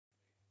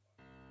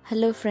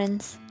Hello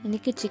friends,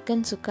 இன்னைக்கு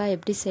chicken சுக்கா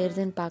எப்படி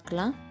செய்யறதுன்னு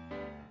பார்க்கலாம்.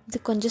 இது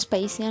கொஞ்சம்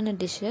ஸ்பைசியான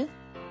டிஷ்.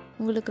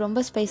 உங்களுக்கு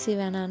ரொம்ப ஸ்பைசி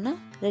வேணாம்னா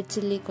ரெட்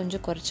சில்லி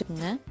கொஞ்சம்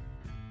குறைச்சுக்கோங்க.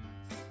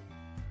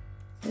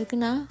 இதுக்கு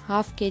நான்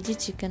 1/2 kg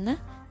சிக்கனை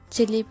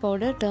சில்லி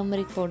பவுடர்,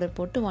 டர்மரிக் பவுடர்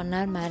போட்டு 1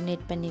 hour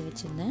மேரினேட் பண்ணி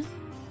வச்சிருந்தேன்.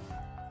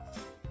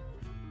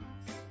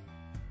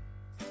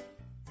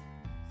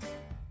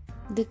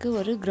 இதுக்கு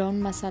ஒரு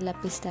கிரவுண்ட் மசாலா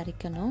பேஸ்ட்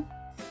அரைக்கணும்.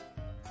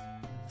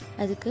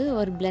 அதுக்கு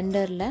ஒரு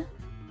பிளெண்டரில்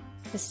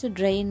ஃபஸ்ட்டு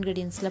ட்ரை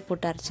இன்க்ரீடியன்ஸ்லாம்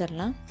போட்டு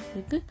அரைச்சிடலாம்.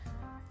 இதுக்கு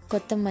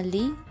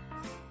கொத்தமல்லி,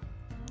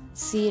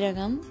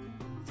 சீரகம்,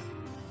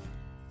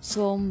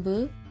 சோம்பு,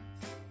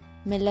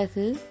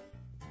 மிளகு,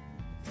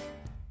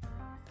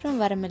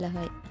 அப்புறம்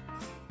வரமிளகாய்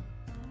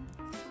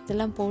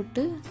இதெல்லாம்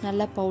போட்டு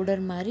நல்லா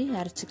பவுடர் மாதிரி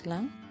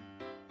அரைச்சிக்கலாம்.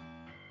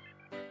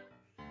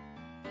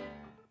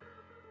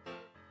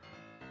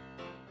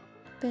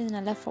 இப்போ இது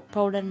நல்லா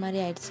பவுடர்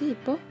மாதிரி ஆயிடுச்சு.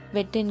 இப்போது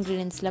வெட்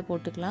இன்க்ரீடியன்ஸ்லாம்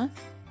போட்டுக்கலாம்.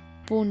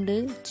 பூண்டு,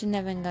 சின்ன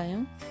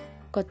வெங்காயம்,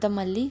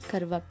 கொத்தமல்லி,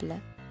 கருவேப்பிலை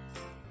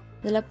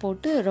இதெல்லாம்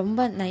போட்டு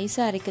ரொம்ப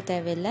நைஸாக அரைக்க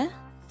தேவையில்லை.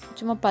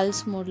 சும்மா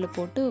பல்ஸ் மோடில்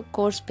போட்டு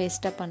கோர்ஸ்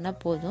பேஸ்ட்டாக பண்ணால்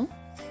போதும்.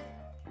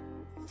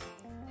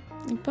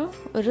 இப்போ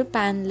ஒரு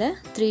பேனில்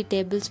 3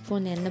 டேபிள்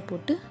ஸ்பூன் எண்ணெய்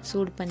போட்டு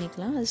சூடு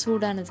பண்ணிக்கலாம். அது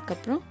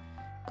சூடானதுக்கப்புறம்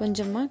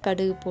கொஞ்சமாக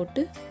கடுகு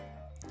போட்டு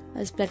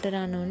அது ஸ்ப்ளட்டர்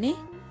ஆனோடனே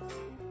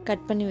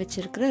கட் பண்ணி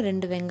வச்சுருக்கிற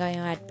 2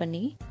 வெங்காயம் ஆட்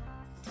பண்ணி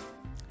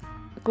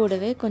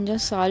கூடவே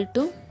கொஞ்சம்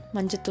சால்ட்டும்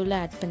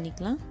மஞ்சத்தூளும் ஆட்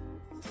பண்ணிக்கலாம்.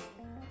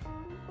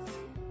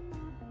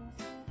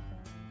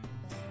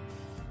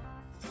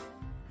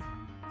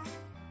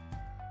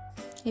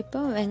 இப்போ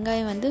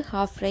வெங்காயம்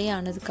half ஃப்ரை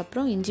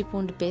ஆனதுக்கப்புறம் இஞ்சி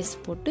பூண்டு பேஸ்ட்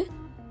போட்டு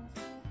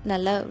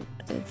நல்லா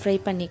ஃப்ரை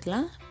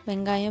பண்ணிக்கலாம்.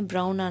 வெங்காயம்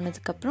ப்ரௌன்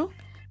ஆனதுக்கப்புறம்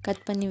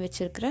கட் பண்ணி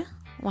வச்சுருக்கிற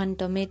 1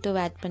 டொமேட்டோ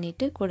ஆட்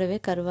பண்ணிவிட்டு கூடவே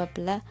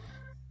கருவேப்பிலை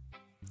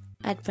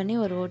ஆட் பண்ணி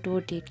ஒரு ஓட்டு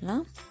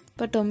ஓட்டிக்கலாம்.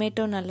 இப்போ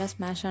டொமேட்டோ நல்லா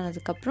ஸ்மாஷ்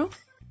ஆனதுக்கப்புறம்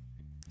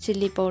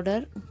chilli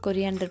powder,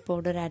 coriander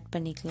powder add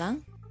பண்ணிக்கலாம்.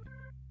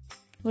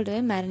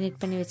 கூடவே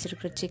மேரினேட் பண்ணி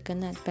வச்சுருக்கிற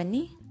சிக்கன் ஆட்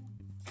பண்ணி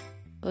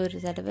ஒரு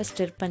தடவை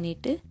ஸ்டிர்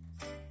பண்ணிவிட்டு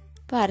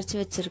இப்போ அரைச்சி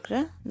வச்சுருக்கிற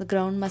இந்த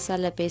கிரவுண்ட்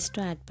மசாலா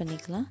பேஸ்ட்டும் ஆட்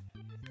பண்ணிக்கலாம்.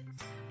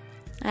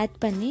 ஆட்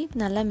பண்ணி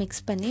நல்லா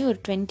மிக்ஸ் பண்ணி ஒரு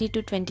 20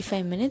 to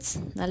 25 minutes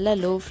நல்லா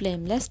லோ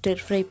ஃப்ளேமில்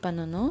ஸ்டிர் ஃப்ரை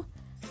பண்ணணும்.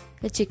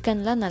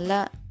 சிக்கன்லாம் நல்லா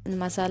இந்த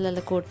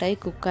மசாலாவில் கோட்டாகி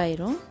குக்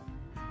ஆயிரும்.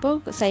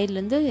 இப்போது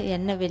சைட்லேருந்து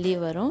எண்ணெய் வெளியே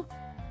வரும்.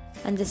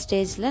 அந்த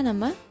ஸ்டேஜில்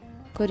நம்ம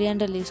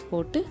கொரியாண்டர் லீவ்ஸ்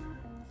போட்டு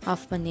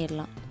ஆஃப்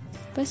பண்ணிடலாம்.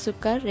 இப்போ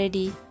சுக்கா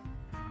ரெடி.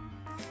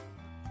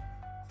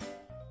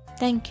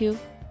 தேங்க்யூ.